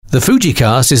The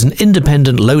Fujicast is an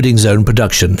independent Loading Zone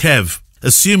production. Kev,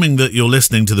 assuming that you're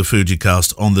listening to the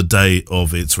Fujicast on the day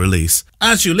of its release,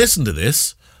 as you listen to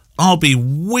this, I'll be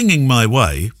winging my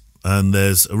way, and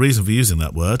there's a reason for using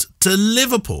that word, to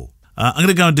Liverpool. I'm going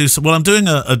to go and do some... Well, I'm doing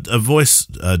a voice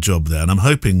job there, and I'm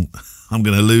hoping I'm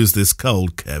going to lose this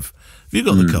cold, Kev. Have you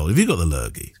got the cold? Have you got the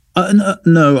lurgy?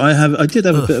 No, I have. I did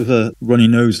have a bit of a runny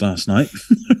nose last night.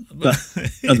 But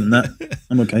other than that,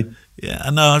 I'm okay. Yeah, I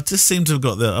know. I just seem to have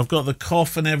I've got the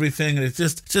cough and everything, and it's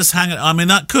just hanging. I mean,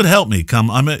 that could help me come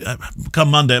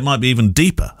Monday. It might be even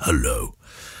deeper. Hello,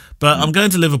 but I'm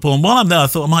going to Liverpool, and while I'm there, I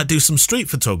thought I might do some street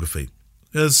photography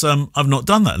because I've not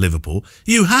done that at Liverpool.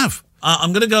 You have.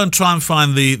 I'm going to go and try and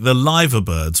find the liver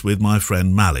birds with my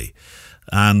friend Mally.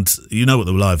 And you know what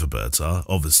the liver birds are,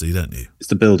 obviously, don't you? It's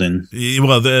the building.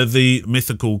 Well, they're the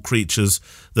mythical creatures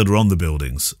that are on the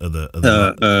buildings.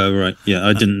 Right. Yeah,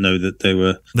 I didn't know that they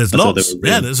were. There's lots.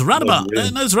 There's around about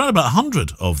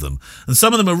 100 of them, and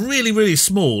some of them are really, really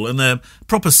small, and they're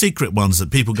proper secret ones that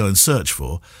people go and search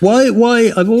for.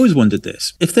 Why? I've always wondered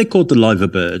this. If they're called the liver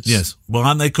birds, yes. Well,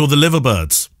 aren't they called the liver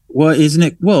birds? Why isn't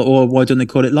it? Well, or why don't they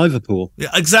call it Liverpool? Yeah,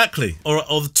 exactly. Or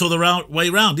to the way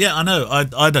round. Yeah, I know.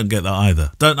 I don't get that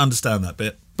either. Don't understand that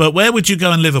bit. But where would you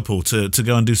go in Liverpool to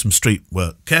go and do some street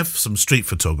work? Kev, some street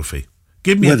photography.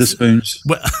 Give me Weatherspoons.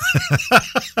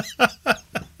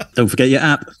 Don't forget your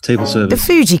app, table service.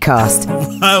 The Fujicast.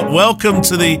 Welcome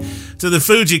to the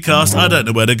Fujicast. I don't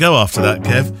know where to go after that,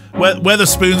 Kev.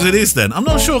 Weatherspoons it is then. I'm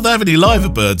not sure if they have any liver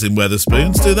birds in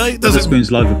Weatherspoons, do they?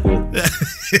 Weatherspoons Liverpool.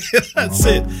 That's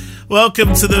it.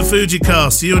 Welcome to the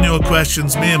Fujicast. You and your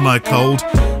questions, me and my cold.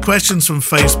 Questions from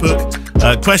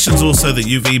Facebook. Questions also that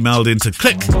you've emailed into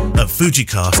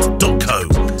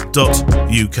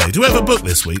click@fujicast.co.uk. Do we have a book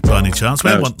this week by any chance?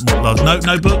 No.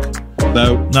 No book?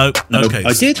 No. Okay.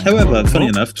 I did, however, funny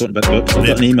enough, talking about books, I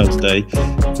got an email today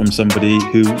from somebody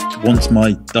who wants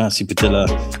my Darcy Padilla,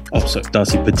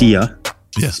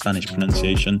 Spanish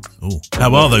pronunciation. Oh,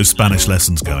 how are those Spanish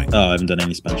lessons going? Oh, I haven't done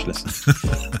any Spanish lessons.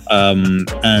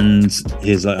 And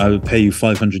he's like, I would pay you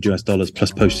 $500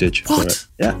 plus postage for it.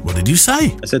 Yeah. What did you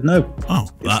say? I said no. Oh,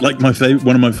 it's like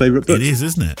one of my favourite books. It is,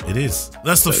 isn't it? It is.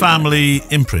 That's the family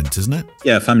imprint, isn't it?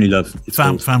 Yeah, Family Love.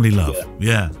 Family Love.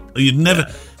 Yeah. You'd never.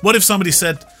 Yeah. What if somebody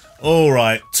said, "All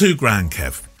right, $2,000,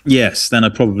 Kev"? Yes, then I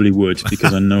probably would,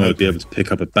 because I know okay. I'd be able to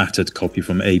pick up a battered copy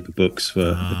from Abe Books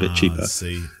for a bit cheaper.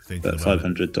 But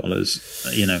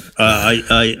 $500, you know,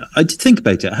 I did think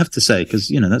about it. I have to say, because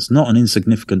that's not an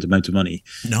insignificant amount of money.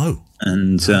 No,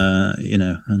 and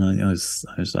and I was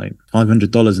like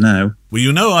 $500 now.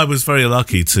 Well, I was very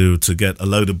lucky to get a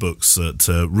load of books that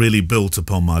really built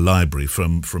upon my library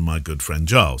from my good friend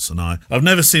Giles, and I've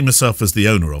never seen myself as the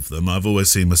owner of them. I've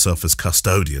always seen myself as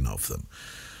custodian of them.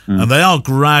 And they are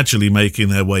gradually making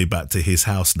their way back to his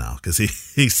house now, because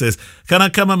he says, can I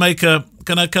come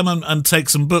and take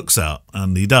some books out?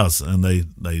 And he does, and they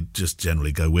just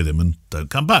generally go with him and don't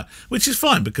come back, which is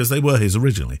fine because they were his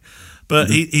originally. But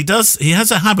he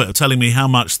has a habit of telling me how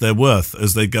much they're worth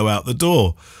as they go out the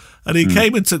door. And he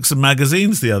came and took some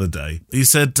magazines the other day. He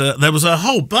said there was a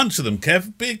whole bunch of them,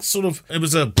 Kev, big sort of, it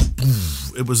was a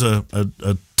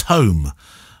tome.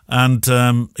 And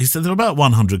he said they're about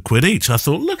 £100 each. I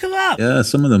thought, look at that. Yeah,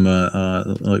 some of them are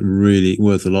like really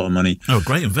worth a lot of money. Oh,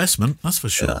 great investment, that's for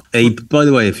sure. By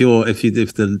the way, if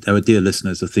our dear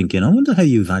listeners are thinking, I wonder how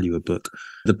you value a book,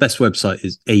 the best website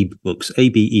is Abe Books,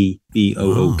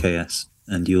 ABEBOOKS,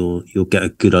 and you'll get a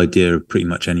good idea of pretty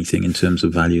much anything in terms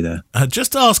of value there.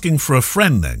 Just asking for a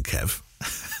friend then, Kev.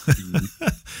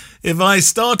 If I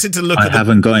started to look I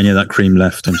haven't got any of that cream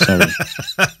left, I'm sorry.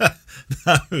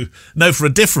 No, for a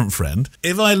different friend.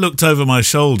 If I looked over my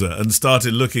shoulder and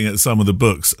started looking at some of the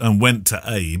books and went to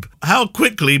Abe, how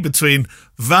quickly between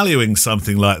valuing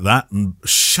something like that and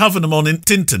shoving them on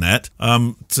internet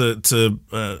would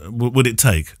it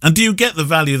take? And do you get the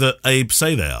value that Abe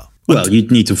say they are? Well,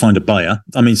 you'd need to find a buyer.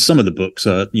 I mean, some of the books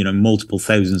are, multiple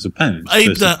thousands of pounds.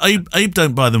 Abe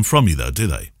don't buy them from you, though, do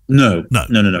they? No.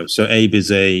 So Abe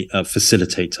is a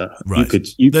facilitator. Right.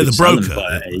 They're the broker.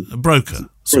 A broker.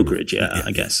 Brokerage,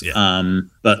 I guess. Yeah.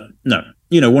 But no,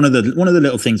 one of the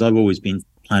little things I've always been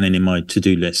planning in my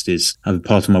to-do list is have a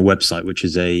part of my website, which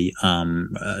is a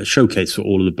showcase for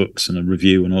all of the books and a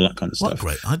review and all that kind of stuff. What a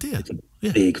great idea. It's a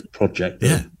big project.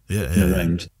 Yeah.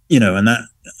 Around, and that...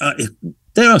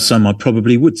 there are some I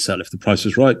probably would sell if the price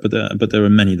was right, but there are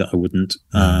many that I wouldn't.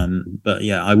 But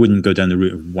yeah, I wouldn't go down the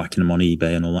route of whacking them on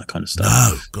eBay and all that kind of stuff.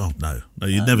 No, God, no,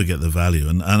 you'd never get the value.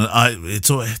 And I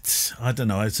don't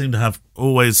know. I seem to have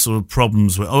always sort of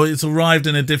problems with, it's arrived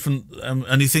in a different,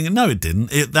 and you think, no, it didn't.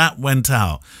 That went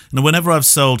out. Whenever I've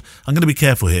sold, I'm going to be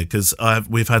careful here because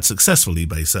we've had successful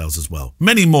eBay sales as well.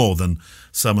 Many more than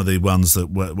some of the ones that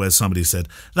where somebody said,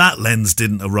 that lens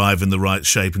didn't arrive in the right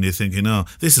shape, and you're thinking,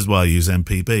 this is why I use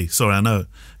MPB. Sorry, I know.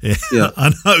 Yeah. I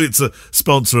know it's a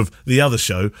sponsor of the other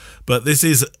show, but this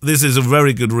is a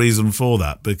very good reason for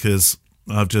that, because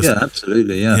I've just... Yeah,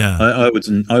 absolutely, yeah.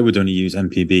 I would only use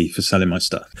MPB for selling my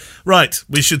stuff. Right,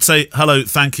 we should say hello,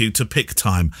 thank you to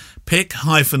PickTime.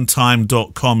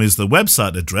 Pick-time.com is the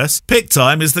website address.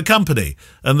 PickTime is the company,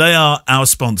 and they are our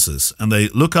sponsors, and they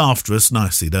look after us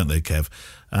nicely, don't they, Kev?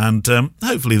 And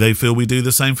hopefully they feel we do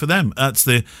the same for them. That's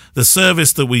the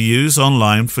service that we use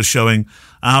online for showing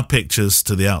our pictures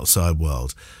to the outside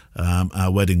world.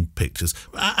 Our wedding pictures.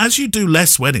 As you do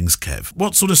less weddings, Kev,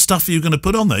 what sort of stuff are you going to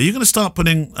put on there? Are you going to start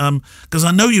putting, because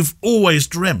I know you've always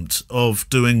dreamt of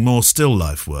doing more still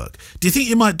life work. Do you think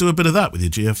you might do a bit of that with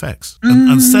your GFX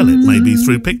and sell it maybe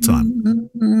through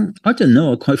PickTime? I don't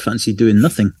know. I quite fancy doing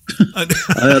nothing.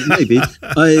 Maybe.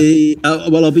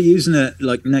 I'll be using it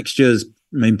like next year's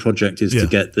main project is to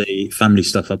get the family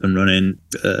stuff up and running,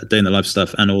 day in the life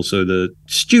stuff, and also the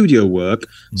studio work.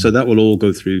 So that will all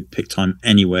go through PickTime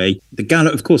anyway. The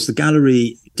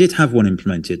gallery did have one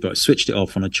implemented, but I switched it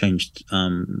off when I changed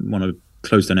when I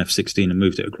closed an F16 and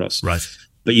moved it across. Right.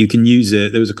 But you can use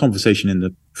it. There was a conversation in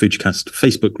the FujiCast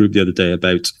Facebook group the other day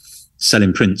about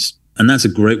selling prints, and that's a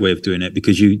great way of doing it,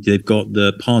 because they've got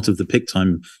the part of the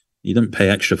PickTime. You don't pay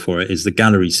extra for it, is the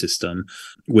gallery system,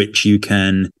 which you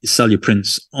can sell your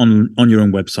prints on your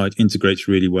own website, integrates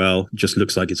really well, just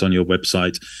looks like it's on your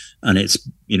website. And it's,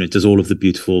 it does all of the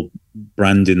beautiful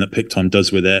branding that PickTime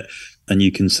does with it. And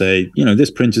you can say, this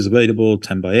print is available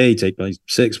 10 by 8, 8 by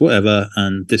 6, whatever.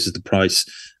 And this is the price.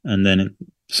 And then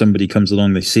somebody comes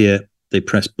along, they see it, they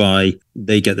press buy,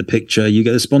 they get the picture, you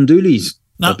get the spondoolies.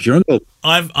 Now,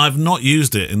 I've not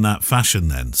used it in that fashion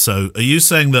then. So are you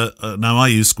saying that, now I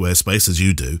use Squarespace as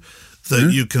you do,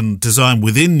 that you can design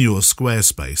within your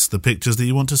Squarespace the pictures that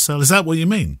you want to sell? Is that what you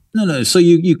mean? No. So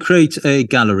you create a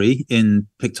gallery in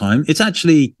PickTime. It's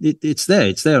actually, it's there.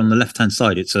 It's there on the left-hand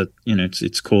side. It's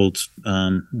it's called,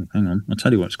 hang on, I'll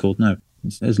tell you what it's called now.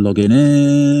 It says logging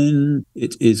in.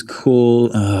 It is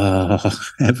called,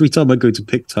 every time I go to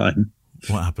PickTime,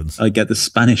 what happens? I get the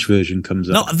Spanish version comes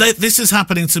up. No, this is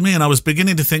happening to me, and I was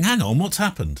beginning to think, hang on, what's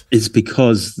happened? It's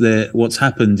because what's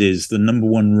happened is the number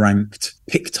one ranked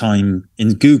PickTime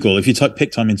in Google. If you type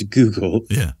PickTime into Google,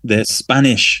 their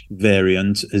Spanish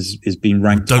variant is being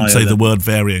ranked higher. Don't say the word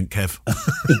variant, Kev.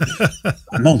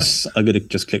 Vamos. I'm going to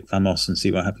just click Vamos and see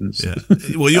what happens. Yeah.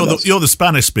 Well, you're the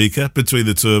Spanish speaker between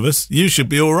the two of us. You should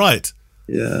be all right.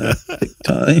 Yeah,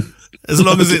 PickTime. As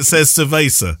long as it says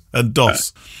Cerveza and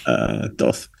DOS.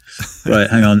 DOS. Right,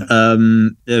 hang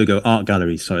on. There we go. Art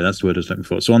galleries. Sorry, that's the word I was looking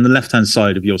for. So on the left-hand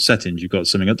side of your settings, you've got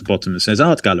something at the bottom that says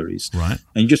art galleries. Right.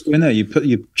 And you just go in there.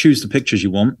 You choose the pictures you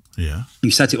want. Yeah.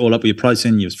 You set it all up with your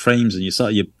pricing, your frames, and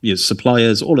your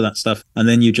suppliers, all of that stuff, and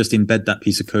then you just embed that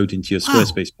piece of code into your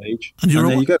Squarespace page. And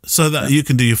there you go. So that you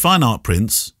can do your fine art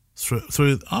prints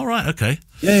through. All right. Okay.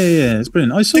 Yeah, it's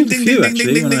brilliant. I sold a few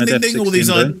actually.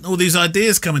 All these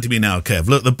ideas coming to me now, Kev.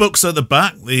 Look, the books at the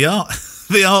back, the art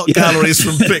galleries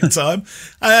from PickTime.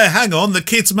 Hang on, the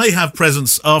kids may have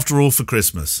presents after all for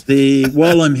Christmas.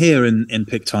 While I'm here in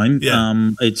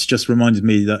PickTime, it's just reminded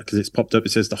me that because it's popped up, it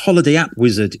says the Holiday App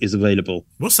Wizard is available.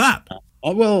 What's that?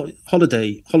 Holiday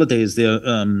is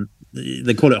the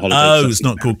they call it holiday. Oh, it's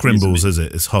not called Crimbles, is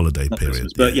it? It's holiday period.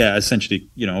 Christmas. But essentially,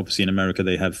 obviously in America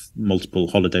they have multiple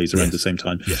holidays around the same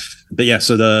time. Yeah. But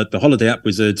so the Holiday App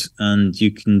Wizard, and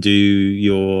you can do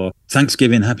your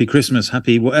Thanksgiving, Happy Christmas,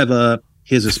 Happy whatever.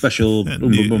 Here's a special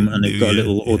and they've got a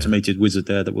little automated wizard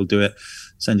there that will do it.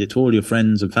 Send it to all your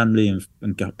friends and family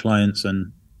and clients,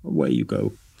 and away you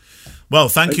go. Well,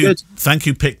 thank you,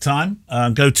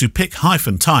 PickTime. Go to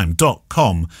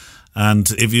pick-time.com.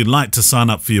 And if you'd like to sign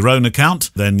up for your own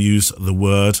account, then use the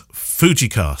word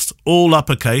FujiCast, all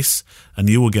uppercase, and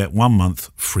you will get 1 month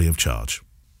free of charge.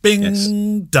 Bing, yes.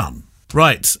 Done.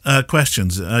 Right,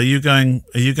 questions. Are you going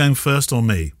first or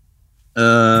me?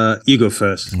 You go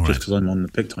first, right. Just because I'm on the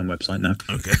PickTime website now.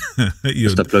 Okay.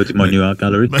 Just uploaded my new art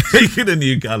gallery. Making a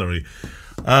new gallery.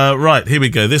 Right, here we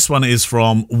go. This one is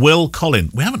from Will Collin.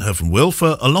 We haven't heard from Will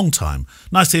for a long time.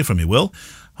 Nice to hear from you, Will.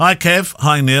 Hi, Kev.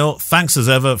 Hi, Neil. Thanks as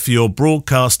ever for your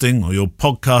broadcasting or your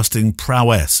podcasting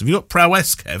prowess. Have you got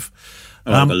prowess, Kev?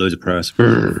 I've got loads of prowess.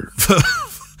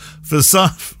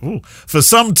 For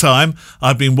some time,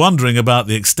 I've been wondering about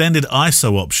the extended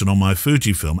ISO option on my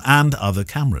Fujifilm and other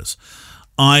cameras.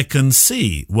 I can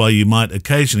see why you might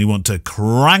occasionally want to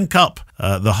crank up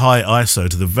the high ISO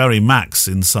to the very max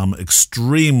in some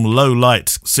extreme low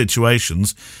light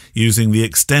situations using the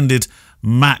extended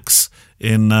max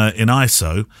in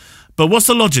ISO. But what's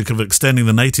the logic of extending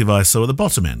the native ISO at the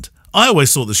bottom end? I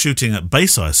always thought that shooting at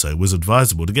base ISO was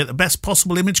advisable to get the best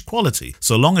possible image quality,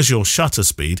 so long as your shutter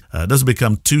speed doesn't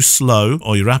become too slow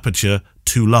or your aperture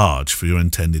too large for your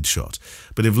intended shot.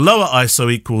 But if lower ISO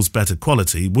equals better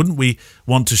quality, wouldn't we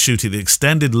want to shoot at the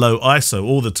extended low ISO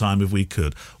all the time if we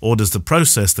could? Or does the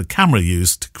process the camera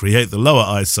used to create the lower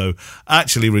ISO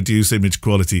actually reduce image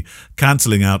quality,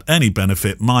 cancelling out any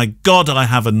benefit? My God, I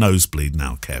have a nosebleed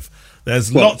now, Kev.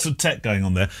 There's lots of tech going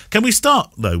on there. Can we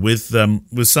start, though, with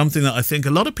something that I think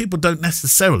a lot of people don't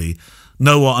necessarily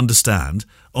know or understand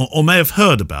or may have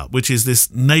heard about, which is this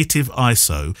native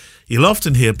ISO. You'll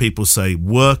often hear people say,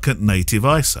 work at native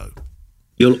ISO.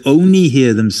 You'll only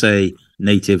hear them say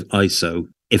native ISO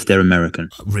if they're American.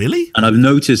 Really? And I've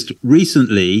noticed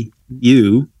recently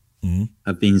you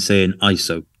have been saying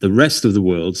ISO. The rest of the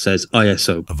world says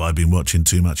ISO. Have I been watching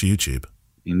too much YouTube?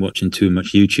 Been watching too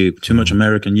much YouTube, too much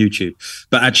American YouTube.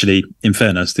 But actually, in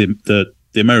fairness, the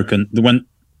American, the one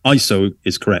ISO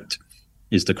is correct,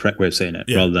 is the correct way of saying it,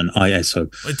 rather than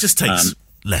ISO. It just takes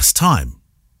less time.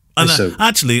 And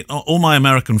actually, all my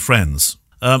American friends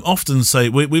often say,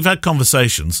 we've had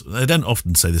conversations, they don't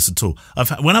often say this at all.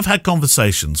 When I've had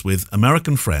conversations with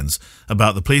American friends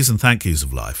about the please and thank yous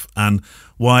of life and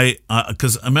why,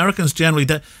 because Americans generally,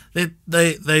 they're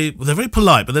very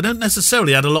polite, but they don't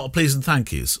necessarily add a lot of please and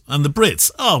thank yous. And the Brits,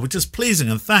 we're just pleasing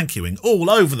and thank youing all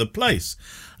over the place.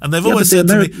 And they've always said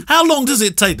to me, how long does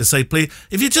it take to say please?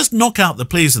 If you just knock out the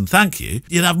please and thank you,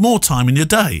 you'd have more time in your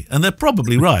day. And they're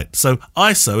probably right. So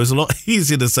ISO is a lot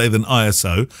easier to say than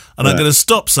ISO. And I'm going to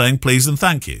stop saying please and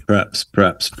thank you. Perhaps,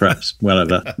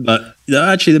 whatever. But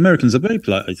actually, the Americans are very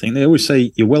polite, I think. They always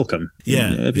say you're welcome.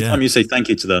 Yeah. Every time you say thank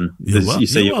you to them, you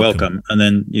say you're welcome. And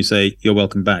then you say you're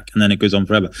welcome back. And then it goes on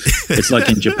forever. It's like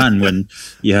in Japan when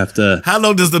you have to... How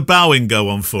long does the bowing go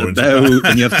on for in Japan?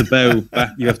 And you have to bow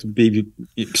back. You have to be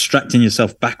extracting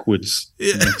yourself backwards.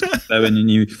 Yeah. And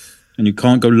you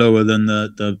can't go lower than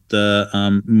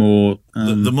the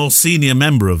more senior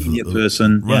member of the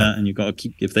person. Right. Yeah, and you've got to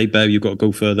keep, if they bow, you've got to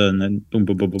go further, and then boom,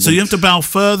 boom, boom, boom. So you have to bow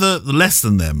further, less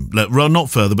than them. Well, not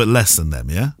further, but less than them,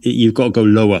 yeah? You've got to go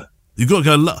lower. You've got to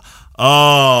go lower.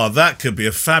 Oh, that could be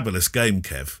a fabulous game,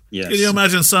 Kev. Yes. Can you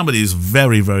imagine somebody who's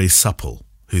very, very supple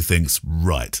who thinks,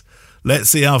 right, let's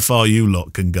see how far you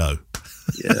lot can go.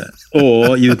 Yeah.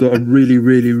 Or you've got a really,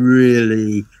 really,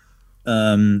 really,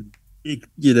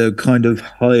 kind of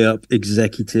high up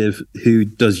executive who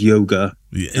does yoga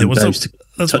and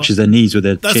touches their knees with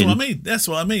their chin. That's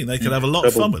what I mean. They could have a lot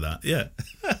of fun with that. Yeah.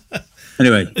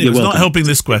 Anyway, it's not helping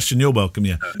this question. You're welcome.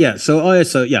 Yeah. Yeah. So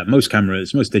ISO. Yeah. Most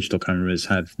digital cameras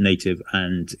have native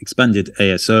and expanded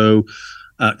ISO.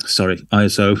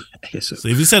 ISO. So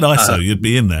if you said ISO, you'd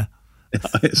be in there.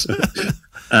 ISO.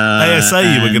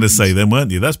 ASA you were going to say then,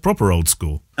 weren't you? That's proper old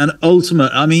school. And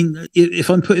ultimate, I mean, if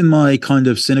I'm putting my kind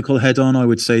of cynical head on, I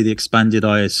would say the expanded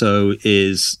ISO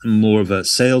is more of a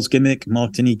sales gimmick,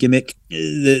 marketing gimmick.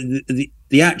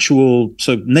 The actual,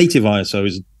 so native ISO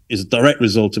is a direct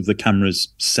result of the camera's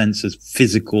sensors'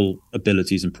 physical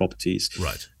abilities and properties.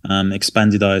 Right.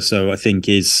 Expanded ISO, I think,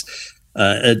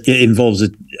 it involves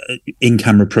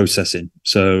in-camera processing,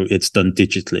 so it's done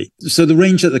digitally. So the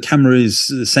range that the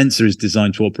sensor is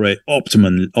designed to operate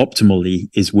optimally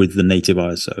is with the native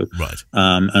ISO. Right.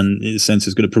 And the sensor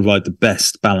is going to provide the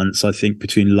best balance, I think,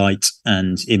 between light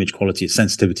and image quality,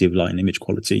 sensitivity of light and image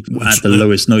quality at the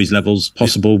lowest noise levels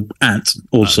possible, with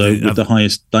the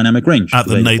highest dynamic range at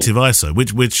the native ISO,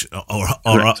 which are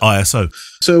ISO.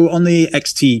 So on the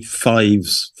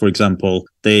XT5s, for example,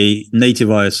 the native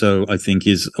ISO, I think,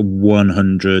 is a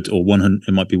 100 or 100.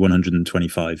 It might be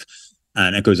 125,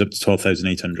 and it goes up to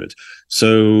 12,800.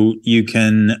 So you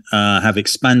can have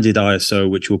expanded ISO,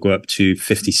 which will go up to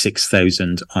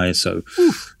 56,000 ISO.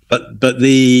 Oof. But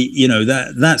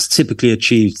that's typically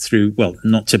achieved through, well,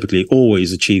 not typically,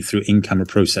 always achieved through in-camera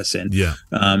processing. Yeah.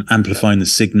 Amplifying the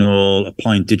signal,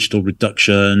 applying digital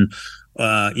reduction.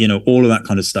 All of that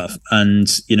kind of stuff. And,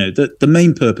 the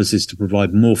main purpose is to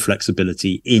provide more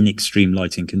flexibility in extreme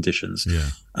lighting conditions,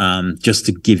 just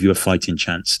to give you a fighting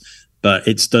chance. But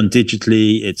it's done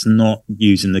digitally. It's not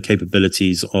using the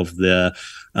capabilities of the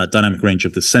dynamic range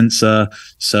of the sensor.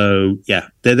 So, yeah,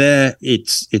 they're there.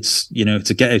 It's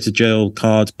a get out of jail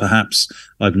card, perhaps.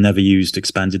 I've never used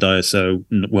expanded ISO.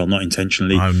 Well, not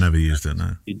intentionally. I've never used it,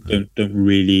 no. You don't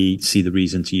really see the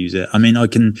reason to use it. I mean, I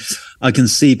can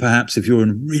see perhaps if you're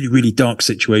in a really, really dark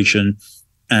situation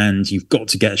and you've got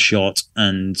to get a shot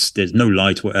and there's no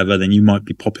light or whatever, then you might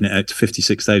be popping it out to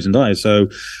 56,000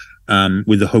 ISO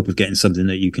with the hope of getting something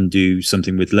that you can do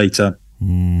something with later.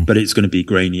 But it's going to be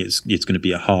grainy. It's going to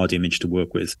be a hard image to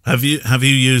work with. Have you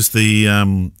used the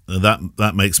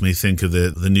that makes me think of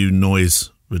the new noise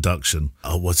reduction.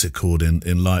 Oh, what's it called in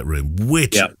Lightroom,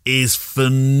 which is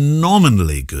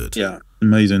phenomenally good. Yeah,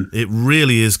 amazing. It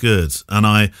really is good. And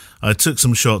I took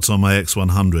some shots on my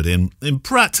X100 in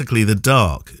practically the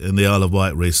dark in the Isle of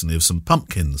Wight recently of some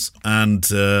pumpkins, and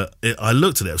I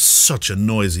looked at it. It was such a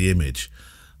noisy image.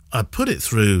 I put it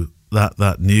through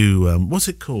that new what's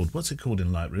it called in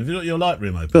Lightroom? Have you got your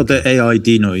Lightroom open? Got the AI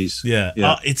denoise. Yeah.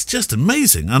 It's just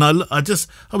amazing. And I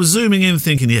was zooming in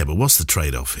thinking, but what's the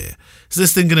trade-off here? Is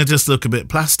this thing going to just look a bit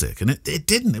plastic? And it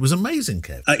didn't. It was amazing,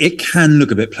 Kev. It can look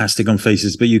a bit plastic on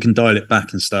faces, but you can dial it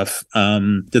back and stuff.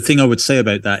 The thing I would say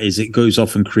about that is it goes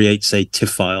off and creates a TIFF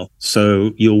file.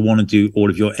 So you'll want to do all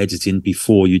of your editing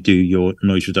before you do your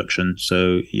noise reduction.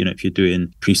 So, if you're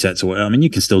doing presets or whatever, you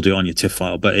can still do it on your TIFF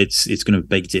file, but it's going to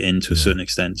bake it in to a certain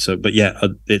extent. So, but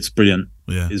it's brilliant.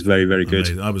 Yeah. It's very, very good.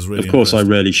 Amazing. I was really Of course, impressed.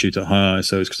 I rarely shoot at high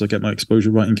ISOs because I get my exposure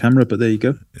right in camera, but there you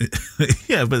go.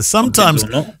 Yeah, but sometimes,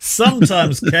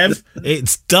 Kev,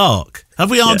 it's dark. Have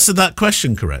we answered that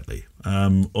question correctly?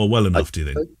 Or well enough, do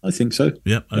you think? I think so.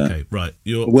 Yep. Okay. Right.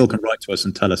 Will can write to us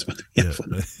and tell us whether we have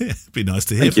fun. It'd be nice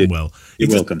to hear from Will.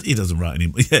 You're welcome. He doesn't write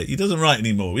anymore. Yeah, he doesn't write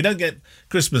anymore. We don't get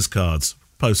Christmas cards,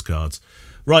 postcards.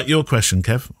 Right, your question,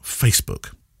 Kev.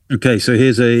 Facebook. Okay, so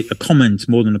here's a comment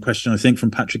more than a question, I think, from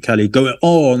Patrick Kelly. Going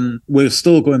on, we're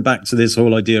still going back to this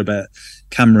whole idea about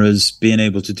cameras being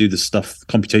able to do the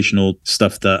computational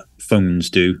stuff that phones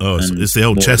do. Oh, it's the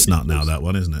old chestnut now, that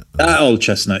one, isn't it? That old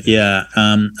chestnut, yeah.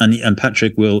 And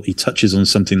Patrick he touches on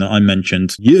something that I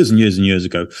mentioned years and years and years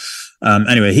ago.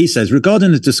 Anyway, he says,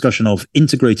 regarding the discussion of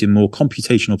integrating more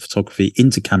computational photography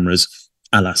into cameras,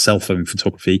 a la cell phone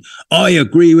photography, I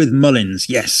agree with Mullins.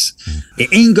 Yes,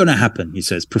 it ain't gonna happen. He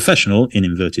says, professional in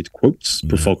inverted quotes,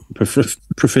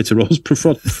 profiteroles,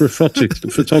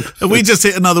 photographers. We just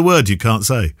hit another word you can't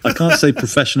say. I can't say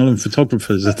professional and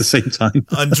photographers at the same time.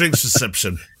 And drinks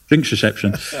reception. Drinks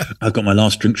reception. I've got my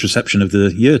last drinks reception of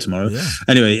the year tomorrow. Yeah.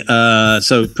 Anyway,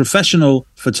 so professional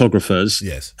photographers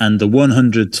and the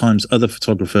 100 times other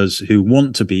photographers who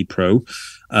want to be pro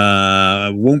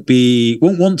won't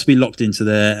want to be locked into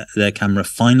their camera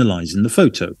finalizing the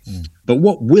photo. But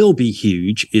what will be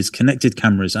huge is connected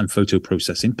cameras and photo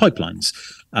processing pipelines.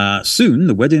 Soon,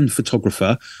 the wedding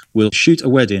photographer will shoot a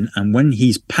wedding, and when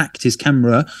he's packed his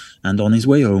camera and on his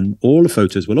way home, all the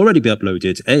photos will already be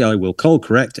uploaded. AI will call,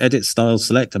 correct, edit, style,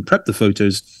 select, and prep the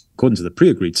photos according to the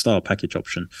pre-agreed style package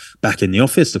option. Back in the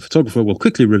office, the photographer will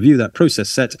quickly review that process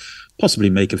set, possibly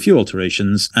make a few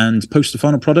alterations, and post the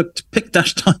final product to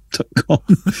pick-time.com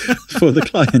for the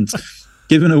client.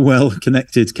 Given a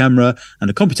well-connected camera and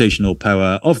the computational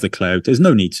power of the cloud, there's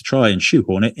no need to try and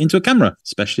shoehorn it into a camera,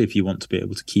 especially if you want to be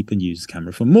able to keep and use the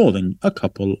camera for more than a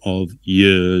couple of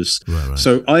years. Right.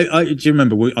 So do you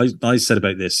remember I said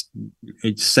about this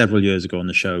several years ago on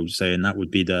the show, saying that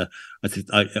would be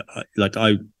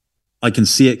I can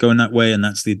see it going that way, and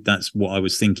that's what I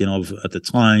was thinking of at the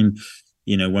time.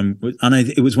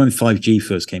 It was when 5G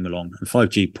first came along, and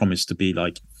 5G promised to be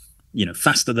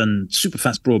faster than super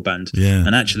fast broadband. Yeah.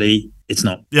 And actually it's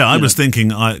not. Yeah, I was thinking,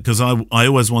 because I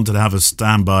always wanted to have a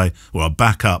standby or a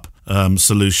backup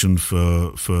solution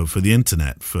for the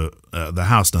internet for the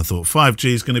house. And I thought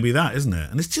 5G is going to be that, isn't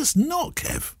it? And it's just not,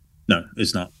 Kev. No,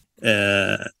 it's not.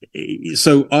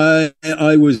 So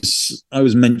I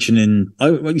was mentioning.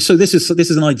 So this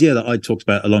is an idea that I talked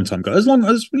about a long time ago. As long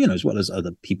as as well as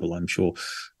other people, I'm sure.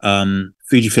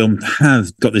 Fujifilm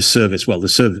have got this service. Well,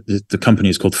 the company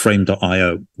is called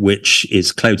Frame.io, which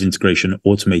is cloud integration,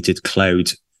 automated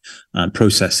cloud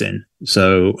processing.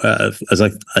 So as I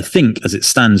think as it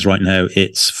stands right now,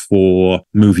 it's for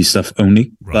movie stuff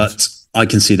only, but I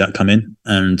can see that come in,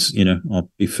 and I'll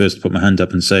be first to put my hand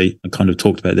up and say I kind of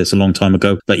talked about this a long time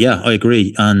ago. But yeah, I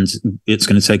agree, and it's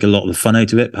going to take a lot of the fun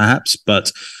out of it, perhaps.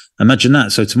 But imagine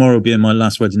that. So tomorrow being my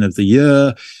last wedding of the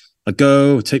year, I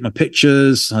go take my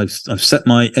pictures. I've set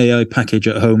my AI package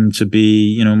at home to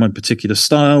be my particular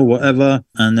style, whatever,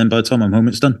 and then by the time I'm home,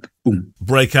 it's done. Boom.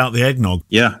 Break out the eggnog.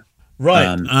 Yeah.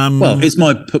 Right. Well,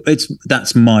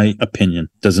 that's my opinion.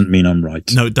 Doesn't mean I'm right.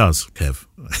 No, it does, Kev.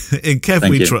 In Kev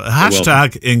we trust.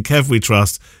 Hashtag in Kev we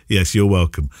trust. Yes, you're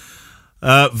welcome.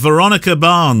 Veronica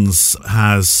Barnes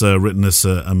has written us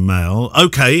a mail.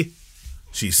 Okay,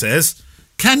 she says,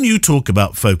 can you talk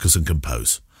about focus and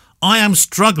compose? I am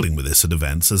struggling with this at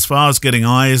events as far as getting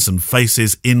eyes and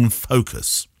faces in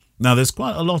focus. Now, there's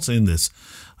quite a lot in this.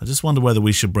 I just wonder whether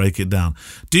we should break it down.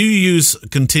 Do you use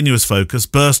continuous focus,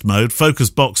 burst mode,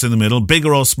 focus box in the middle,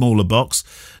 bigger or smaller box?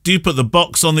 Do you put the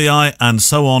box on the eye, and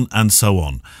so on and so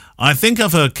on? I think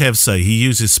I've heard Kev say he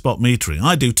uses spot metering.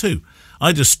 I do too.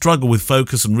 I just struggle with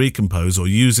focus and recompose, or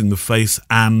using the face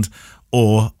and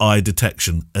or eye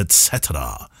detection,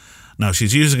 etc. Now,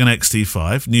 she's using an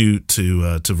XT5, new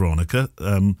to Veronica.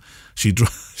 No,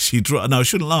 I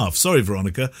shouldn't laugh. Sorry,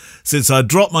 Veronica. Since I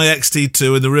dropped my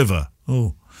XT2 in the river.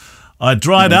 Oh, I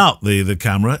dried out the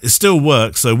camera. It still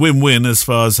works, so win-win as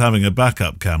far as having a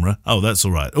backup camera. Oh, that's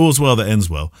all right. All's well that ends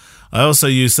well. I also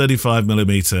use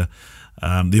 35mm,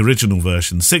 the original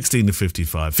version,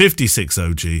 16-55, 56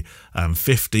 OG, and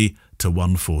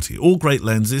 50-140. All great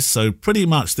lenses, so pretty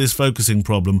much this focusing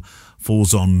problem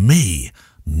falls on me,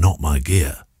 not my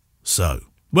gear. So,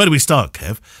 where do we start,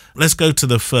 Kev? Let's go to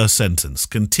the first sentence.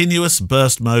 Continuous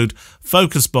burst mode,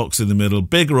 focus box in the middle,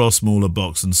 bigger or smaller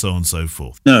box, and so on and so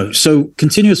forth. No, so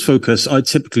continuous focus I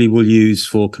typically will use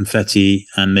for confetti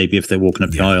and maybe if they're walking up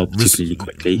the aisle particularly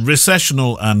quickly.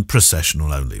 Recessional and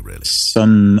processional only, really.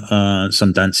 Some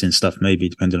dancing stuff maybe,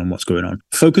 depending on what's going on.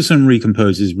 Focus and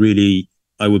recompose is really,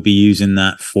 I would be using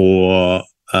that for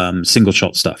single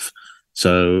shot stuff.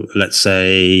 So let's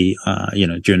say,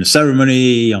 during the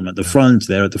ceremony, I'm at the front,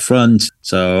 they're at the front.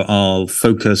 So I'll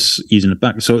focus using the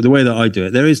back. So the way that I do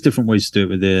it, there is different ways to do it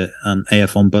with the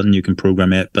AF on button. You can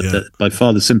program it, but by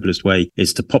far the simplest way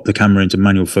is to pop the camera into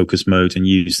manual focus mode and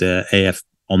use the AF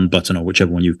on button, or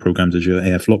whichever one you've programmed as your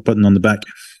AF lock button on the back,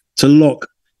 to lock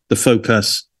the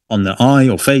focus on the eye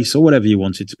or face or whatever you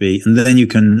want it to be. And then you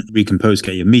can recompose,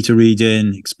 get your meter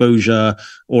reading, exposure,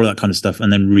 all that kind of stuff,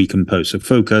 and then recompose. So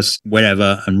focus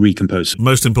wherever and recompose.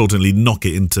 Most importantly, knock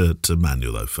it into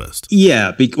manual though first.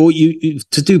 Yeah, or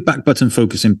to do back button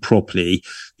focusing properly,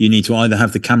 you need to either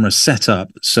have the camera set up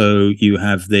so you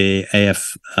have the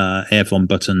AF on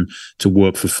button to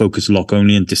work for focus lock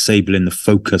only and disabling the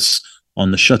focus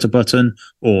on the shutter button,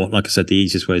 or like I said, the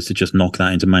easiest way is to just knock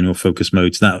that into manual focus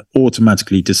mode. So that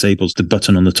automatically disables the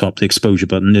button on the top, the exposure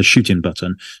button, the shooting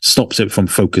button, stops it from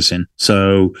focusing.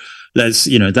 So let's,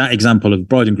 that example of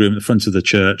bride and groom at the front of the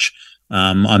church,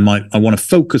 I want to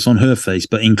focus on her face,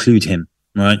 but include him,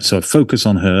 right? So I focus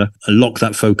on her, I lock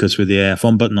that focus with the AF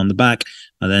on button on the back,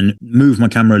 and then move my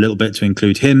camera a little bit to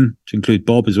include him, to include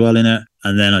Bob as well in it.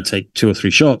 And then I take 2 or 3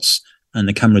 shots, and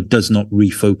the camera does not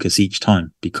refocus each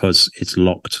time because it's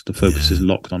locked. The focus is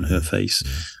locked on her face.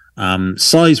 Yeah.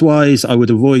 Size-wise, I would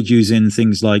avoid using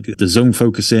things like the zone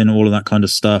focusing, all of that kind of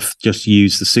stuff. Just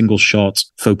use the single shot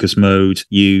focus mode.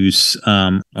 I use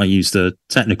the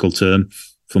technical term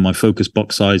for my focus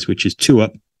box size, which is 2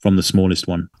 up from the smallest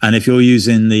one. And if you're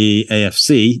using the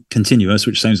AFC continuous,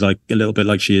 which sounds like a little bit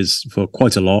like she is for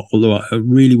quite a lot, although I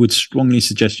really would strongly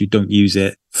suggest you don't use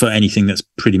it for anything that's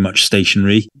pretty much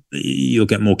stationary. You'll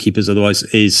get more keepers otherwise,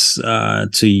 is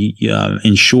to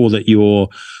ensure that your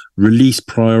release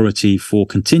priority for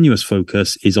continuous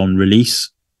focus is on release,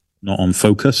 not on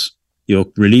focus. Your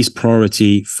release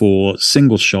priority for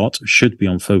single shot should be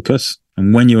on focus.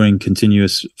 And when you're in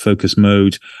continuous focus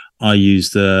mode, I use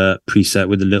the preset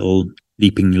with the little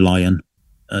leaping lion.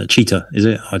 Cheetah, is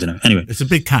it? I don't know. Anyway. It's a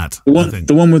big cat.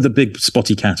 The one with the big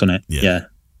spotty cat on it. Yeah.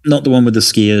 Not the one with the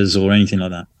skiers or anything like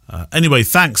that. Anyway,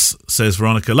 thanks, says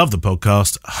Veronica. Love the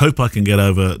podcast. Hope I can get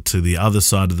over to the other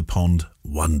side of the pond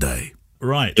one day.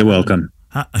 Right. You're welcome.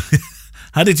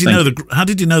 How did you know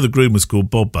the groom was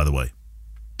called Bob, by the way?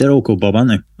 They're all called Bob, aren't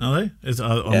they? Are they?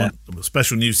 A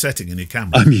special new setting in your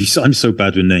camera. I'm so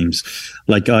bad with names.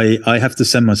 Like I have to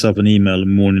send myself an email the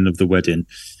morning of the wedding,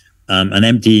 an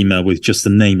empty email with just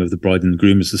the name of the bride and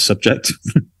groom as the subject,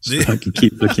 so I can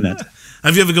keep looking at.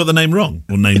 Have you ever got the name wrong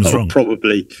or names wrong?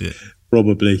 Probably. Yeah.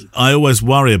 Probably. I always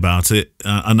worry about it,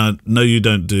 and I know you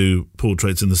don't do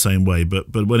portraits in the same way,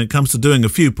 but when it comes to doing a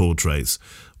few portraits,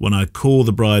 when I call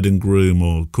the bride and groom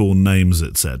or call names,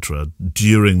 etc.,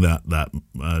 during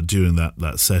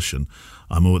that session,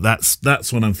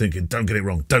 that's when I'm thinking, don't get it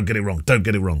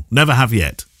wrong. Never have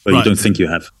yet. Well, you don't think you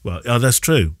have. Well, that's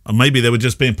true. And maybe they were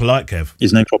just being polite, Kev.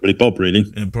 His name probably Bob, really.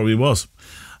 It probably was.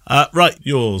 Right,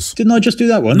 yours. Didn't I just do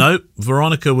that one? No,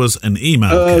 Veronica was an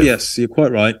email. Oh, yes, you're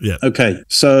quite right. Yeah. Okay,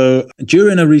 so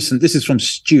during a recent, this is from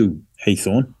Stu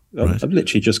Haythorne. Right. I've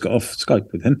literally just got off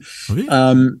Skype with him.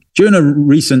 During a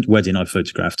recent wedding, I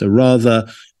photographed a rather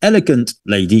elegant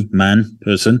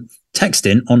person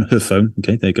texting on her phone.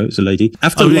 Okay, there you go. It's a lady.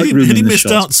 After he missed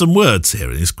out some words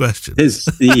here in his question.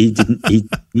 He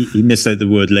missed out the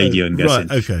word lady, I'm guessing.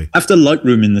 Right, okay. After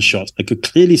Lightroom the shot, I could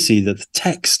clearly see that the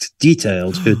text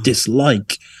detailed her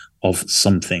dislike of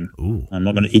something. Ooh.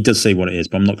 He does say what it is,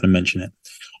 but I'm not going to mention it.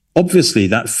 obviously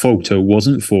that photo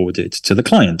wasn't forwarded to the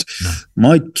client. No.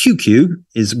 My QQ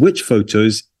is which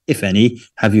photos, if any,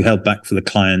 have you held back from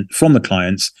the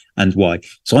clients and why?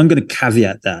 So I'm going to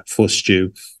caveat that for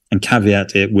Stu and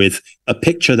caveat it with a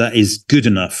picture that is good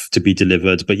enough to be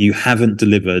delivered, but you haven't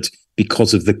delivered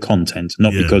because of the content,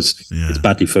 not because it's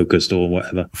badly focused or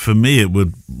whatever. For me, it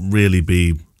would really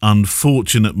be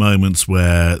unfortunate moments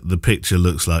where the picture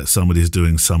looks like somebody's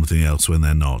doing something else when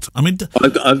they're not. I mean,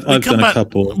 I've done a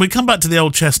couple. We come back to the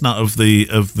old chestnut of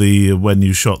the when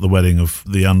you shot the wedding of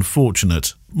the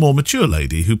unfortunate, more mature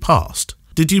lady who passed.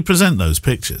 Did you present those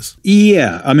pictures?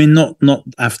 Yeah, I mean, not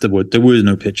afterward. There were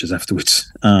no pictures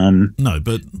afterwards. No,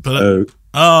 but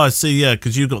I see. Yeah,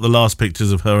 because you got the last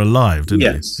pictures of her alive,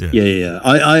 didn't you? Yeah.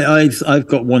 I've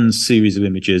got one series of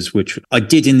images which I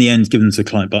did in the end give them to the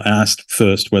client, but I asked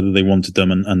first whether they wanted them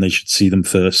and they should see them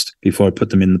first before I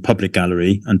put them in the public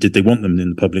gallery. And did they want them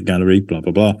in the public gallery? Blah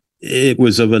blah blah. It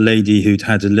was of a lady who'd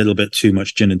had a little bit too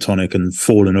much gin and tonic and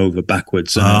fallen over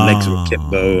backwards, and her legs were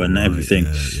akimbo and everything.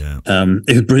 It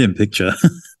was a brilliant picture.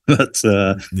 But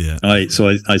I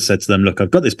said to them, look,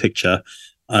 I've got this picture.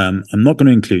 I'm not going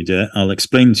to include it. I'll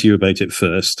explain to you about it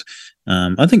first.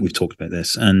 I think we've talked about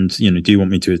this. And, do you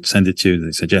want me to send it to you?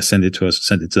 They said, yes, send it to us.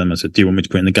 Send it to them. I said, do you want me to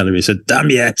put it in the gallery? I said, damn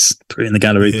yes, put it in the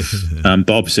gallery. But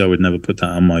obviously I would never put that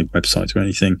on my website or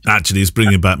anything. Actually, it's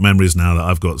bringing back memories now that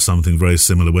I've got something very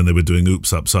similar when they were doing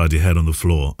Oops Upside Your Head on the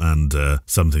Floor and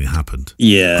something happened.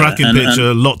 Yeah. Cracking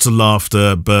picture, lots of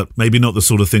laughter, but maybe not the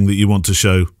sort of thing that you want to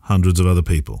show hundreds of other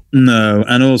people. No,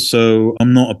 and also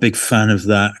I'm not a big fan of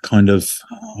that kind of,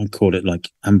 I call it like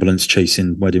ambulance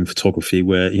chasing wedding photography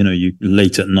where, you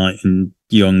late at night and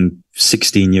young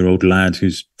 16-year-old lad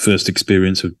whose first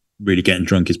experience of really getting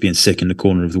drunk is being sick in the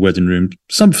corner of the wedding room.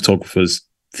 Some photographers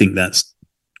think that's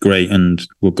great and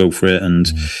will go for it, and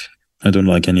I don't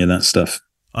like any of that stuff.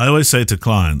 I always say to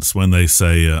clients when they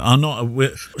say,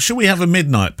 should we have a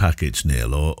midnight package,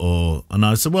 Neil? Or and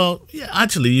I said, well, yeah,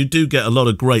 actually, you do get a lot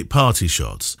of great party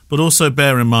shots, but also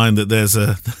bear in mind that there's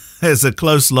a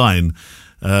close line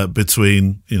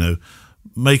between,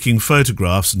 making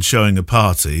photographs and showing a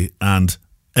party and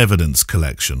evidence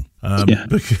collection.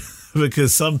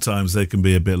 Because sometimes they can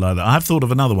be a bit like that. I've thought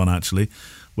of another one, actually,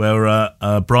 where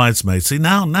a bridesmaid... See,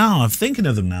 now I'm thinking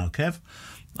of them now, Kev.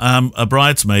 A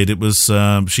bridesmaid, it was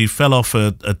she fell off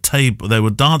a table. They were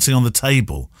dancing on the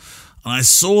table, and I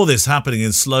saw this happening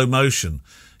in slow motion.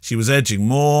 She was edging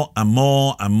more and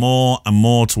more and more and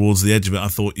more towards the edge of it. I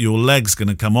thought, your leg's going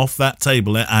to come off that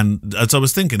table, and as I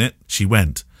was thinking it, she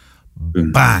went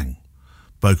bang,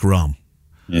 broke her arm.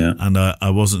 Yeah, and I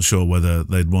wasn't sure whether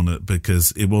they'd want it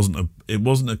because it wasn't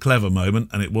a clever moment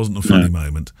and it wasn't a funny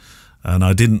moment. And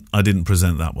I didn't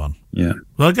present that one. Yeah.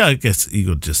 Well, I guess you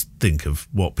could just think of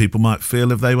what people might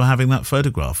feel if they were having that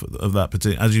photograph of that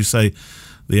particular, as you say,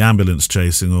 the ambulance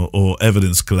chasing or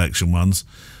evidence collection ones.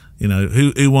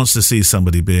 Who wants to see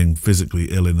somebody being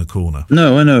physically ill in the corner?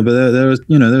 No, I know, but there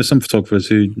are some photographers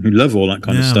who love all that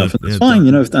kind of stuff. And it's fine,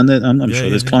 and I'm sure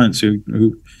there's clients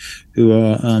who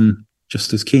are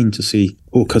just as keen to see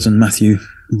poor cousin Matthew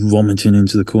vomiting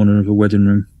into the corner of a wedding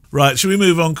room. Right, shall we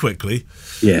move on quickly?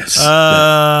 Yes.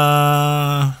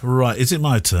 Right, is it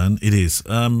my turn? It is.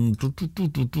 Oh,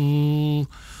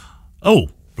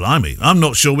 blimey. I'm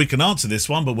not sure we can answer this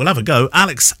one, but we'll have a go.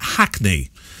 Alex Hackney.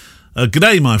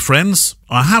 G'day, my friends.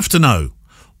 I have to know,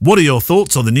 what are your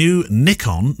thoughts on the new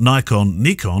Nikon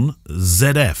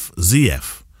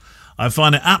ZF? I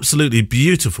find it absolutely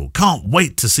beautiful. Can't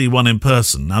wait to see one in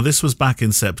person. Now, this was back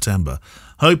in September.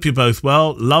 Hope you're both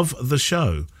well. Love the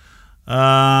show.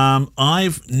 I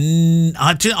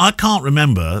can't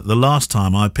remember the last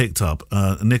time I picked up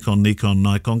a Nikon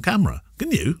camera.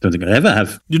 Can you? Don't think I ever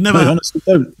have. You've never? I honestly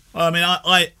don't. I mean,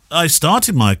 I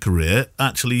started my career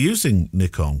actually using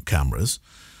Nikon cameras.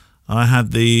 I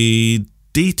had the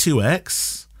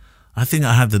D2X. I think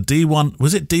I had the D1.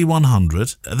 Was it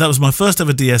D100? That was my first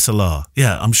ever DSLR.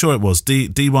 Yeah, I'm sure it was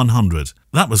D100.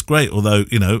 That was great. Although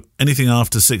anything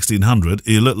after 1600,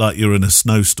 you look like you're in a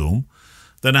snowstorm.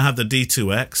 Then I had the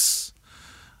D2X,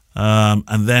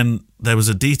 and then there was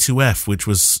a D2F, which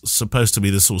was supposed to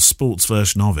be the sort of sports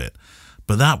version of it.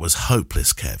 But that was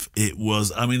hopeless, Kev. It was,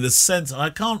 the sense, I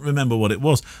can't remember what it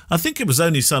was. I think it was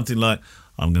only something like,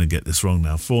 I'm going to get this wrong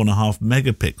now, 4.5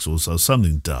 megapixels or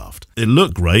something daft. It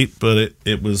looked great, but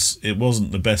it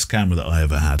wasn't the best camera that I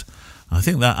ever had. I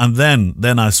think that, and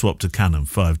then I swapped to Canon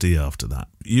 5D after that.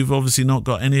 You've obviously not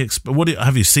got any.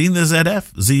 Have you seen the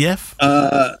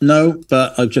ZF? No,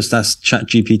 but I've just asked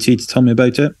ChatGPT to tell me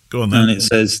about it. Go on then. And it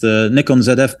says the Nikon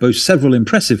ZF boasts several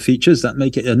impressive features that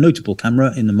make it a notable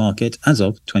camera in the market as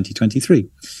of 2023.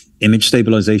 image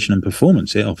stabilization and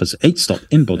performance. It offers 8-stop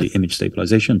in-body image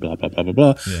stabilization, blah, blah, blah, blah,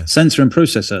 blah. Yeah. Sensor and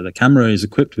processor. The camera is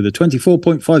equipped with a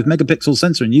 24.5 megapixel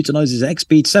sensor and utilizes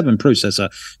XP 7 processor,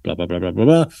 blah, blah, blah, blah, blah,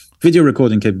 blah. Video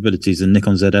recording capabilities. The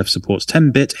Nikon ZF supports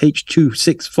 10-bit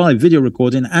H.265 video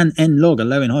recording and N-Log,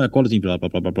 allowing higher quality, blah, blah,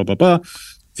 blah, blah, blah, blah, blah.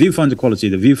 Viewfinder quality.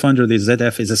 The viewfinder of the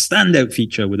ZF is a standout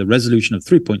feature with a resolution of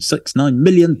 3.69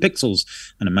 million pixels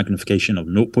and a magnification of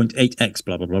 0.8x,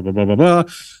 blah, blah, blah, blah, blah, blah, blah.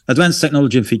 Advanced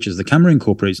technology and features. The camera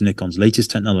incorporates Nikon's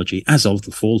latest technology as of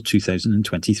the fall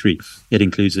 2023. It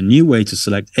includes a new way to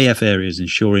select AF areas,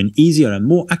 ensuring easier and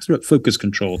more accurate focus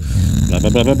control, blah,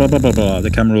 blah, blah, blah, blah, blah, blah, blah.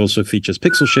 The camera also features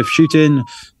pixel shift shooting,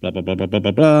 blah, blah, blah, blah, blah,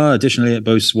 blah, blah. Additionally, it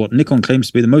boasts what Nikon claims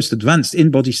to be the most advanced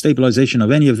in-body stabilization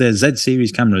of any of their Z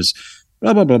series cameras.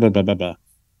 Blah, blah, blah, blah, blah, blah,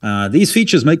 blah. These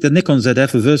features make the Nikon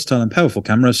ZF a versatile and powerful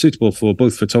camera suitable for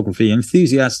both photography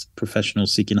enthusiasts,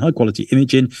 professionals seeking high-quality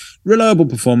imaging, reliable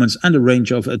performance, and a range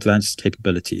of advanced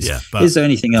capabilities. Yeah, is there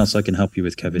anything else I can help you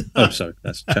with, Kevin? Oh, sorry,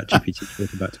 that's ChatGPT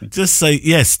talking back to me. Just say,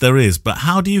 yes, there is, but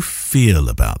how do you feel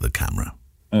about the camera?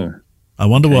 Oh. I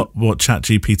wonder what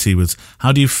ChatGPT was.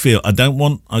 How do you feel? I don't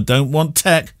want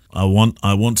tech. I want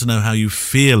to know how you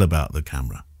feel about the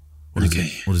camera. What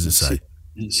does it say?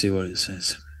 Let's see what it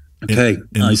says. Okay,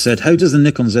 I said, how does the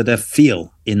Nikon ZF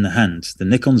feel in the hand? The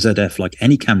Nikon ZF, like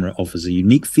any camera, offers a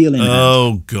unique feel in the hand.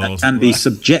 Oh, God. That can be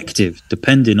subjective,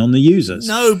 depending on the users.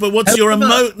 No, but what's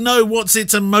what's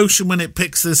its emotion when it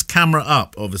picks this camera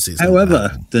up? Obviously,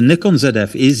 however, the Nikon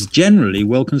ZF is generally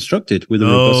well constructed with a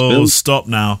robust build. Stop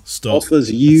now. Stop.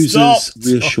 Offers users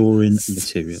reassuring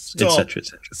materials, etc.,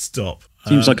 etc. Stop.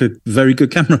 Seems like a very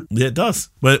good camera. Yeah, it does.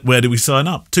 Where do we sign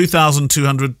up?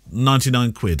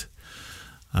 2,299 quid.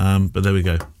 But there we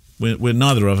go. We're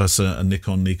neither of us are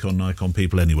Nikon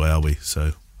people anyway, are we?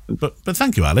 So, but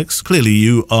thank you, Alex. Clearly,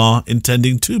 you are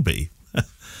intending to be.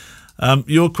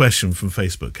 Your question from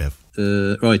Facebook,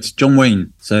 Kev. Right, John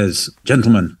Wayne says,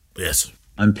 gentlemen. Yes.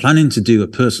 I'm planning to do a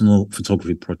personal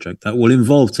photography project that will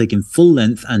involve taking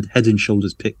full-length and head and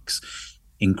shoulders pics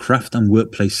in craft and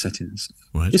workplace settings.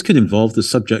 Right. This could involve the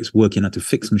subjects working at a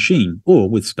fixed machine or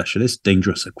with specialist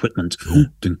dangerous equipment.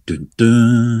 Dun, dun,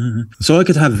 dun. So I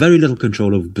could have very little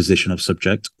control over position of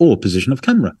subject or position of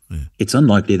camera. Yeah. It's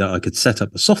unlikely that I could set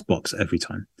up a softbox every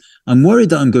time. I'm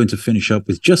worried that I'm going to finish up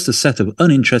with just a set of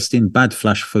uninteresting bad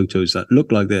flash photos that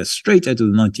look like they're straight out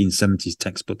of the 1970s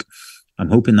textbook. I'm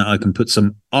hoping that I can put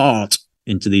some art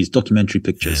into these documentary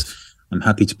pictures. Yes. I'm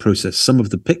happy to process some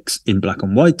of the pics in black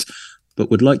and white, but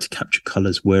would like to capture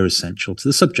colours where essential to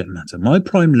the subject matter. My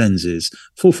prime lenses,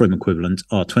 full frame equivalent,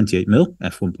 are 28mm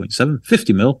f1.7,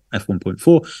 50mm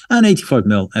f1.4, and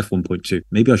 85mm f1.2.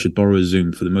 Maybe I should borrow a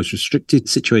zoom for the most restricted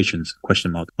situations, ?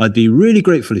 I'd be really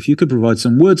grateful if you could provide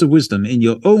some words of wisdom in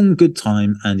your own good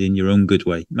time and in your own good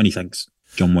way. Many thanks,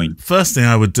 John Wayne. First thing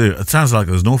I would do, it sounds like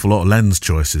there's an awful lot of lens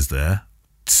choices there.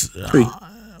 3.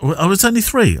 Oh, it's only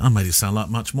 3. I made it sound like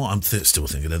much more. I'm still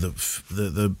thinking of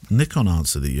the Nikon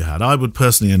answer that you had. I would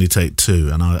personally only take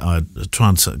 2, and I'd try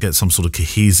and get some sort of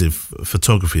cohesive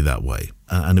photography that way.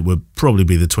 And it would probably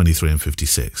be the 23 and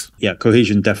 56. Yeah,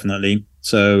 cohesion, definitely.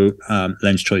 So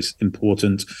lens choice,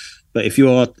 important. But if you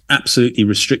are absolutely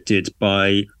restricted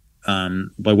by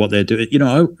what they're doing,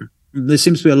 there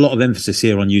seems to be a lot of emphasis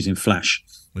here on using flash.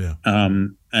 Yeah.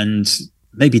 And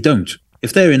maybe don't.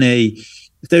 If they're in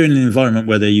an environment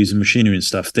where they're using machinery and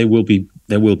stuff, there will be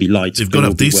light. They've got to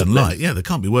have decent light. Yeah, they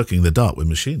can't be working in the dark with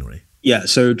machinery. Yeah,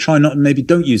 so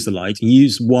don't use the light.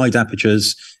 Use wide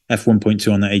apertures.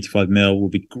 F1.2 on that 85mm will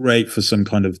be great for some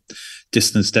kind of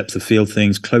distance, depth of field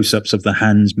things, close-ups of the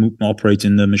hands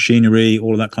operating the machinery,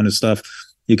 all of that kind of stuff.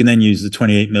 You can then use the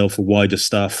 28mm for wider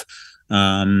stuff.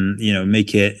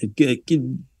 Make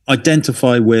it...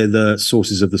 Identify where the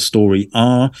sources of the story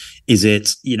are. Is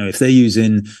it, if they're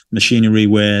using machinery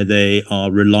where they are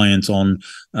reliant on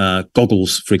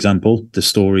goggles, for example, the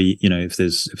story, if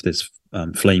there's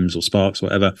flames or sparks or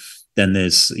whatever, then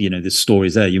there's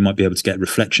stories there. You might be able to get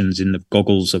reflections in the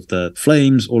goggles of the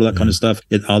flames, all of that kind of stuff.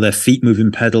 Are there feet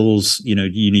moving pedals? You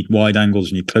need wide angles,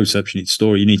 you need close-ups, you need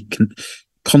story, you need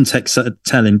context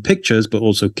telling pictures, but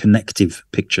also connective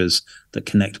pictures that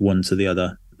connect one to the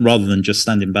other. Rather than just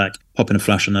standing back, popping a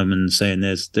flash on them and saying,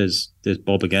 "There's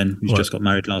Bob again, who's just got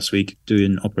married last week,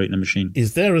 operating a machine."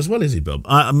 Is there as well, is he, Bob?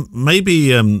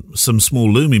 Maybe some small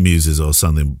Lumi muses or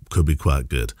something could be quite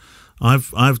good.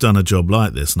 I've done a job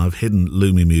like this, and I've hidden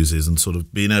Lumi muses and sort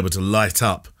of been able to light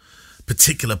up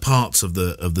particular parts of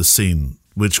the scene,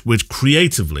 which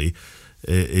creatively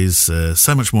is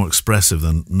so much more expressive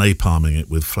than napalming it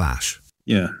with flash.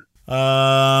 Yeah.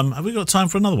 Have we got time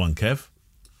for another one, Kev?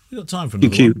 We got time for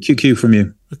another one. QQ from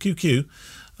you. A QQ.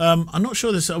 I'm not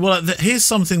sure this... Well, here's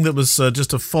something that was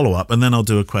just a follow-up, and then I'll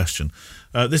do a question.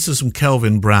 This is from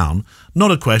Kelvin Brown.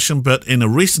 Not a question, but in a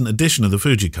recent edition of the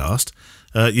Fujicast,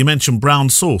 you mentioned Brown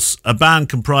Sauce, a band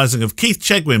comprising of Keith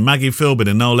Chegwin, Maggie Philbin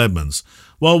and Noel Edmonds.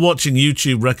 While watching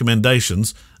YouTube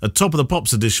recommendations, a Top of the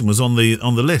Pops edition was on the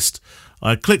list.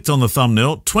 I clicked on the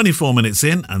thumbnail, 24 minutes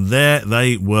in, and there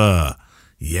they were.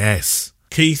 Yes,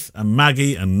 Keith and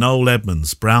Maggie and Noel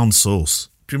Edmonds, Brown Sauce.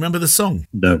 Do you remember the song?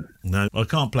 No, I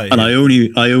can't play it. And I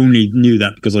only knew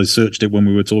that because I searched it when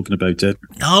we were talking about it.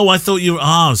 Oh, I thought you.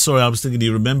 Sorry, I was thinking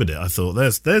you remembered it. I thought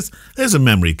there's a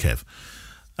memory, Kev.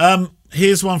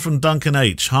 Here's one from Duncan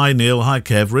H. Hi Neil, hi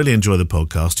Kev. Really enjoy the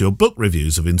podcast. Your book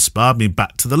reviews have inspired me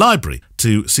back to the library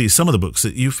to see some of the books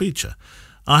that you feature.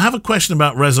 I have a question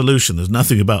about resolution. There's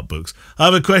nothing about books. I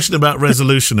have a question about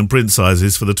resolution and print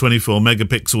sizes for the 24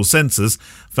 megapixel sensors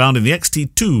found in the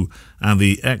XT2 and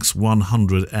the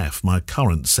X100F, my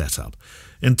current setup.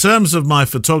 In terms of my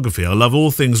photography, I love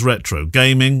all things retro.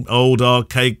 Gaming, old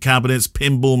arcade cabinets,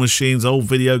 pinball machines, old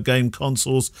video game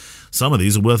consoles. Some of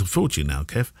these are worth a fortune now,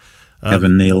 Kev.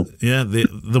 Heaven Neil. Yeah,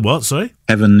 the what, sorry?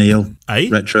 Heaven Neil.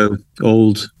 Retro,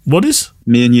 old. What is?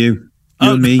 Me and you.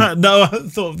 You and me. No, I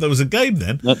thought there was a game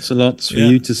then. Lots and lots for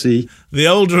you to see. The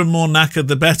older and more knackered,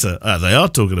 the better. They are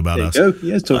talking about us. There you go.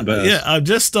 Yes, talking about us. Yeah, I've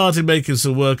just started making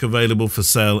some work available for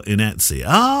sale in Etsy.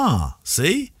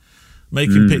 See?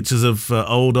 Making pictures of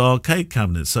old arcade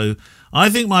cabinets. So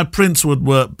I think my prints would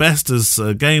work best as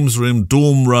games room,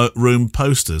 dorm room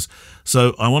posters.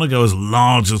 So I want to go as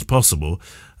large as possible.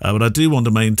 But I do want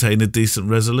to maintain a decent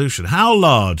resolution. How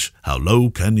large? How low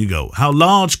can you go? How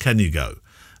large can you go?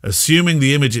 Assuming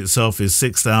the image itself is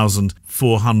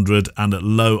 6,400 and at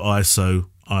low ISO,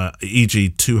 e.g.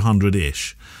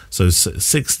 200-ish. So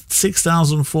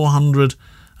 6,400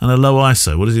 and a low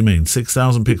ISO. What does he mean?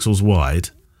 6,000 pixels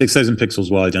wide. 6,000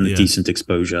 pixels wide and a decent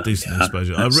exposure. Decent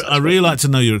exposure. I really like to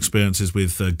know your experiences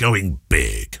with going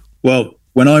big. Well,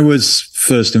 when I was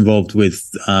first involved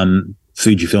with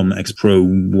Fujifilm X Pro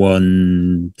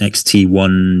 1,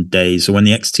 XT1 days, so when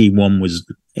the XT1 was,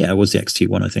 it was the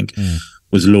XT1, I think,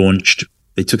 was launched,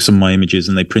 they took some of my images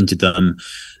and they printed them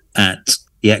at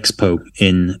the Expo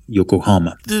in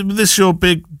Yokohama. This your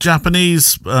big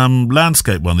Japanese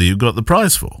landscape one that you got the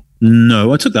prize for?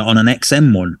 No, I took that on an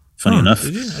XM one. Funny enough.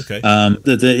 Did you? Okay.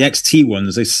 The XT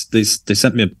ones, they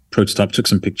sent me a prototype, took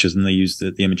some pictures, and they used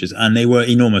the images, and they were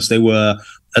enormous. They were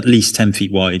at least 10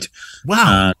 feet wide.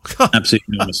 Wow,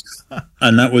 absolutely enormous.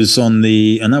 And that was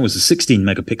a 16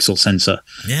 megapixel sensor.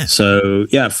 Yeah. So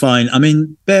yeah, fine. I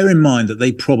mean, bear in mind that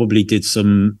they probably did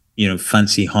some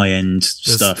fancy high-end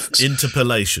stuff.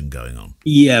 Interpolation going on.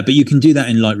 Yeah, but you can do that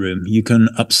in Lightroom. You can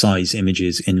upsize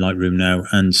images in Lightroom now,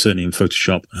 and certainly in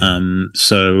Photoshop.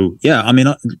 So yeah, I mean,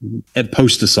 at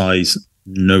poster size,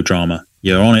 no drama.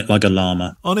 You're on it like a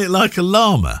llama. On it like a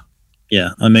llama?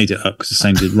 Yeah, I made it up because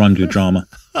it rhymed with drama.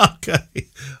 Okay,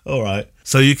 all right.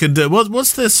 So you can do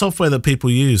what's the software that people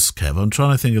use, Kev? I'm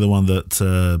trying to think of the one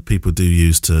that people do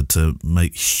use to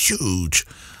make huge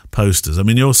posters. I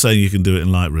mean, you're saying you can do it in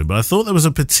Lightroom, but I thought there was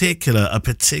a particular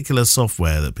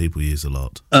software that people use a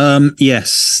lot.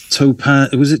 Yes,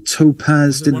 Topaz. Was it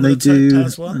Topaz? Didn't they do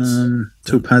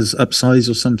Topaz Upsize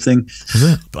or something? Was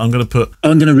it? I'm going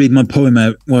to read my poem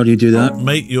out while you do that.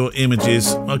 Make your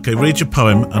images. Okay, read your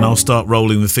poem, and I'll start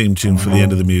rolling the theme tune for the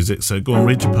end of the music. So go on,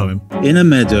 read your poem. In a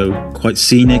meadow, quite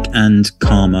scenic and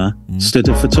calmer, stood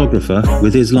a photographer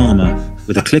with his llama.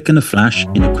 With a click and a flash,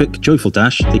 in a quick, joyful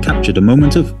dash, they captured a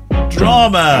moment of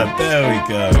drama. There we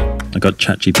go. I got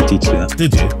ChatGPT to do that.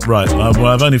 Did you? Right. Well,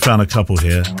 I've only found a couple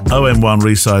here. OM1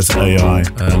 Resize AI,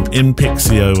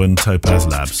 InPixio, and Topaz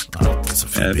Labs. There's a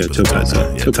few Topaz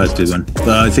did one. But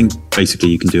I think basically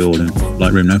you can do it all in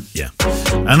Lightroom now. Yeah.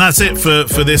 And that's it for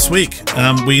this week.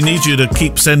 We need you to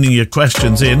keep sending your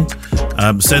questions in.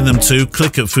 Send them to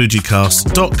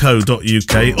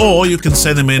click@fujicast.co.uk, or you can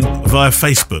send them in via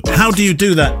Facebook. How do you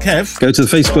do that, Kev? Go to the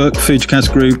Facebook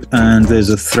Fujicast group, and there's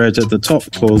a thread at the top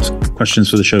called Questions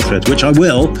for the Show thread, which I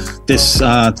will this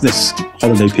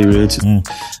holiday period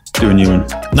do a new one.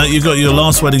 No, you got your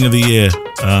last wedding of the year.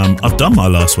 I've done my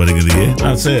last wedding of the year.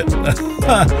 That's it.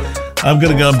 I'm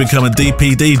going to go and become a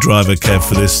DPD driver, Kev,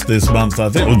 for this month, I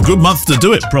think. Well, good month to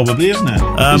do it, probably, isn't it?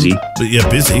 Busy. But yeah,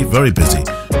 busy, very busy.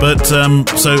 But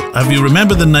so have you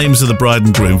remembered the names of the bride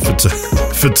and groom for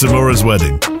tomorrow's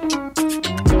wedding?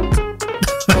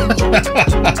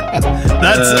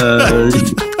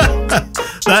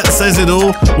 That says it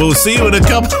all. We'll see you in a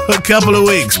couple of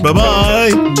weeks.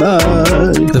 Bye-bye.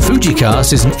 Bye. The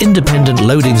Fujicast is an independent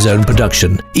Loading Zone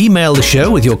production. Email the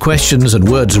show with your questions and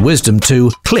words of wisdom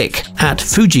to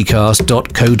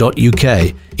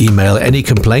click@fujicast.co.uk. Email any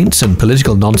complaints and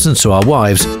political nonsense to our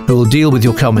wives, who will deal with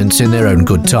your comments in their own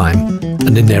good time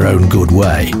and in their own good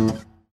way.